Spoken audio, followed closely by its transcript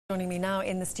Joining me now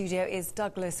in the studio is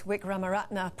Douglas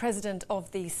Wickramaratne, President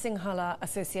of the Sinhala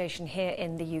Association here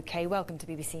in the UK. Welcome to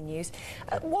BBC News.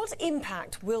 What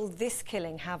impact will this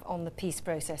killing have on the peace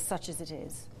process, such as it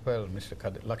is? Well, Mr.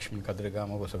 Lakshman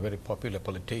Kadirgama was a very popular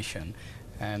politician,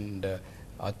 and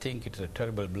I think it's a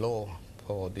terrible blow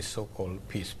for this so-called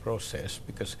peace process,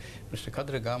 because Mr.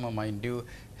 Kadirgama, mind you,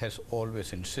 has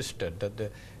always insisted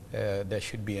that there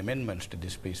should be amendments to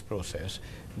this peace process,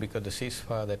 because the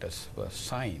ceasefire that was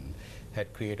signed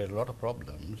had created a lot of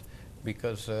problems,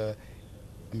 because I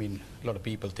mean, a lot of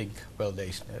people think, well,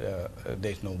 there's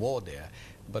no war there.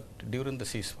 But during the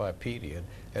ceasefire period,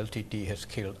 LTT has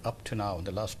killed up to now, in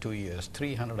the last 2 years,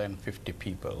 350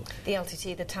 people. The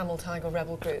LTT, the Tamil Tiger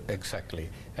rebel group. Exactly.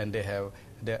 And they have,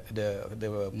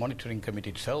 the monitoring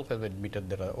committee itself has admitted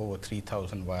there are over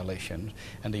 3,000 violations.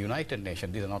 And the United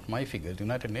Nations, these are not my figures, the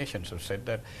United Nations have said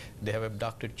that they have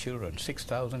abducted children,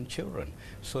 6,000 children.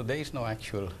 So there is no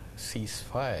actual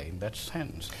ceasefire in that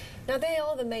sense. Now, they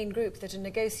are the main group that are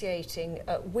negotiating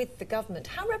with the government.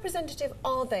 How representative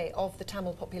are they of the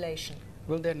Tamil population?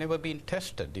 Well, they've never been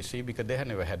tested, you see, because they have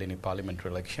never had any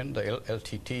parliamentary election. The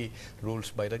LTT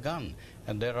rules by the gun.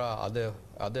 And there are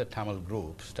other Tamil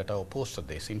groups that are opposed to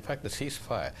this. In fact, the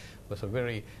ceasefire was a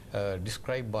very,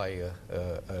 described by a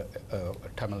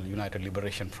Tamil United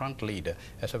Liberation Front leader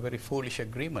as a very foolish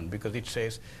agreement, because it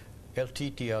says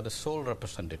LTT are the sole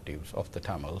representatives of the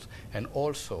Tamils, and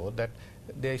also that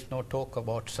there is no talk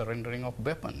about surrendering of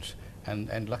weapons. And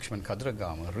Lakshman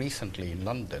Kadirgama recently in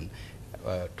London,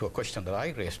 to a question that I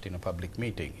raised in a public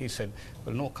meeting, he said,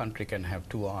 well, no country can have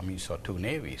two armies or two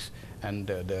navies, and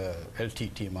the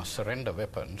LTT must surrender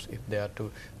weapons if they are to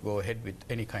go ahead with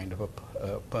any kind of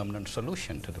a permanent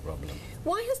solution to the problem.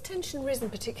 Why has tension risen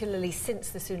particularly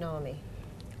since the tsunami?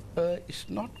 It's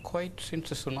not quite since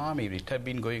the tsunami. It had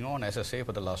been going on, as I say,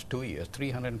 for the last 2 years.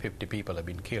 350 people have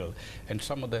been killed, and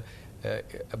some of the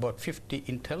about 50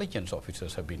 intelligence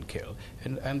officers have been killed,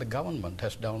 and the government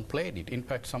has downplayed it. In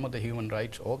fact, some of the human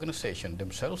rights organizations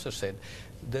themselves have said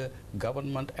the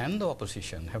government and the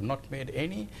opposition have not made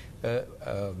any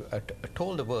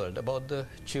told the world about the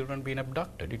children being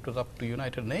abducted. It was up to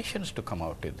United Nations to come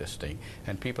out with this thing,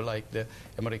 and people like the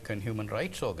American Human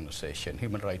Rights Organization,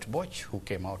 Human Rights Watch, who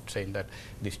came out saying that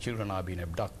these children are being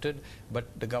abducted, but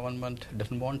the government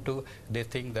doesn't want to. They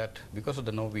think that because of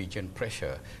the Norwegian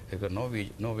pressure,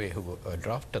 Norway who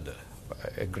drafted the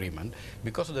agreement,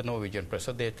 because of the Norwegian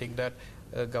pressure, they think that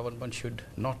government should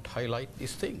not highlight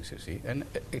these things, you see, and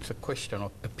it's a question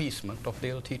of appeasement of the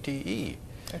LTTE.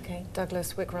 Okay,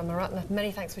 Douglas Wickramaratne,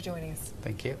 many thanks for joining us.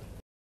 Thank you.